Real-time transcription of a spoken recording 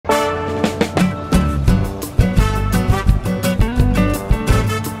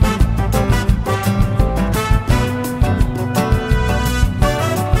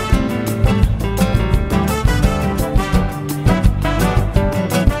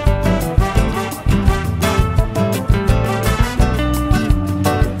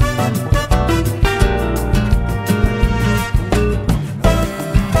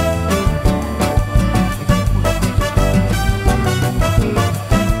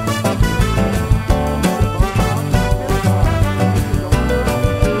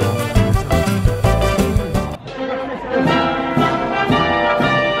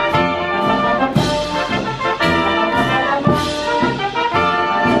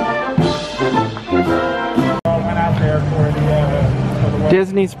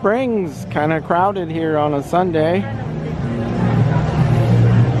Disney Springs. Kind of crowded here on a Sunday.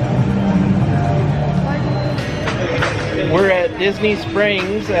 We're at Disney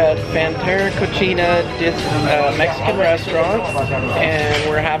Springs at Frontera Cocina Mexican Restaurant, and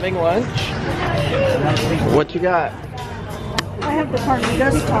we're having lunch. What you got? I have the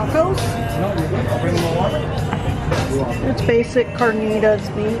Carnitas Tacos. It's basic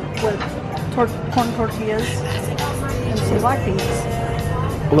carnitas meat with corn tortillas and some black beans.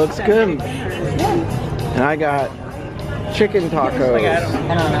 Looks good. Yeah. And I got chicken tacos.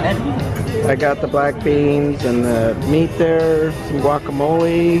 I got the black beans and the meat there, some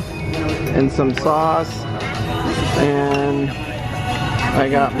guacamole and some sauce, and I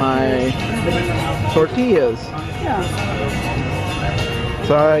got my tortillas. Yeah.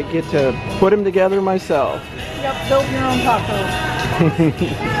 So I get to put them together myself. Yep, build your own taco.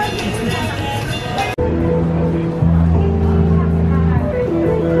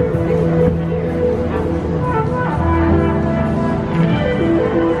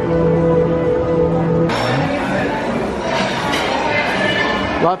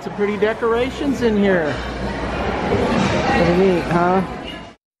 Lots of pretty decorations in here. Pretty neat, huh?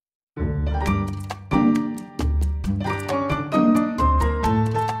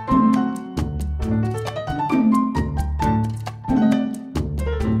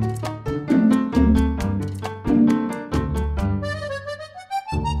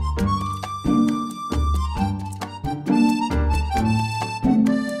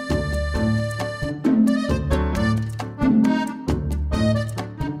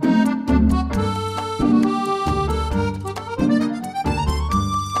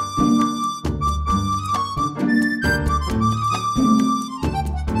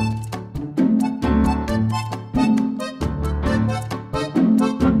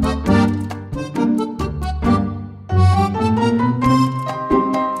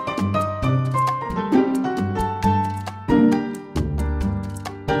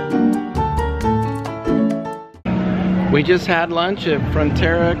 We just had lunch at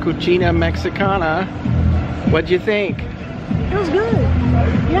Frontera Cocina Mexicana. What'd you think? It was good.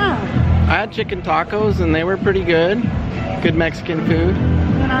 Yeah. I had chicken tacos and they were pretty good. Good Mexican food.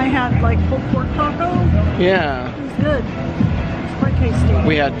 And I had like pulled pork taco. Yeah. It was good. It's quite tasty.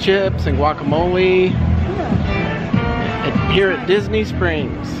 We had chips and guacamole. Yeah. Here at Disney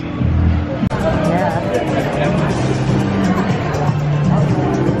Springs.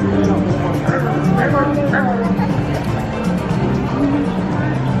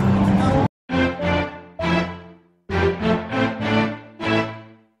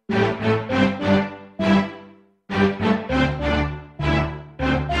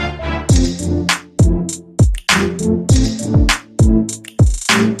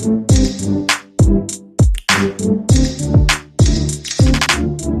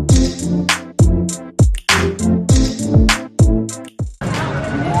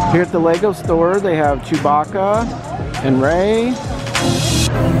 Here at the Lego store, they have Chewbacca and Rey.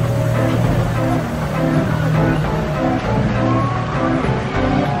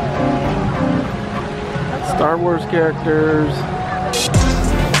 Star Wars characters.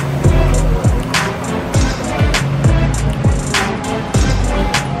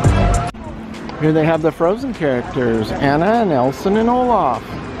 Here they have the Frozen characters, Anna and Elsa and Olaf.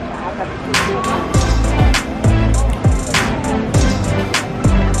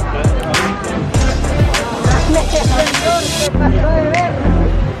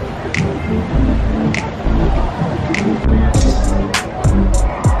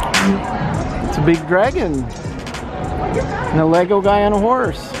 It's a big dragon and a Lego guy on a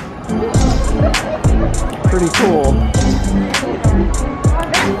horse. Pretty cool.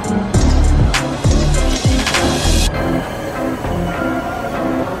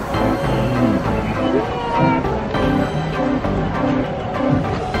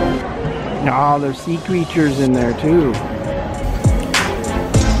 Oh, there's sea creatures in there too.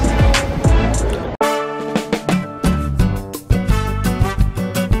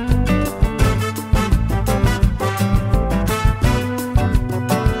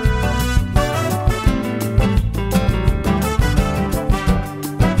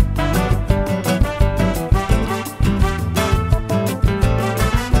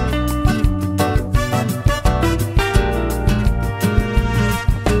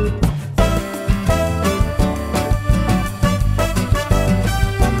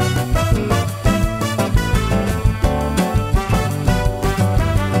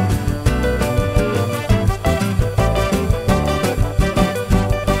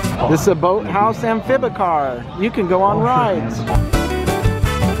 This is a Boathouse Amphicar. You can go on rides.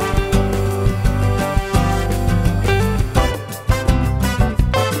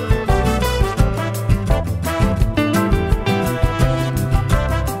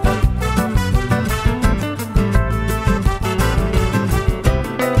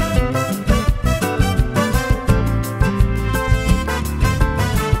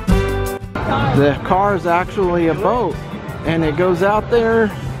 The car is actually a boat, and it goes out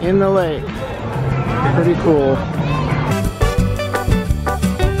there in the lake. Pretty cool.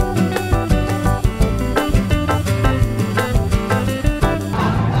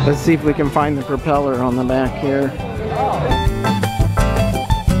 Let's see if we can find the propeller on the back here.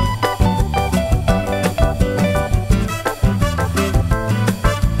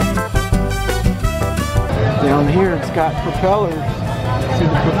 Down here it's got propellers. See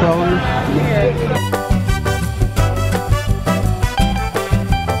the propellers?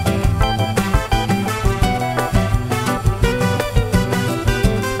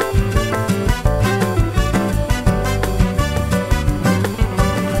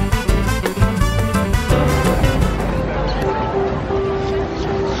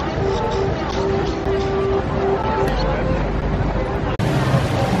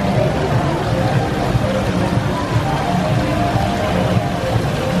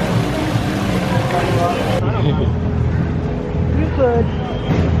 Good.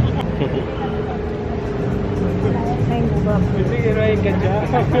 Tangled up.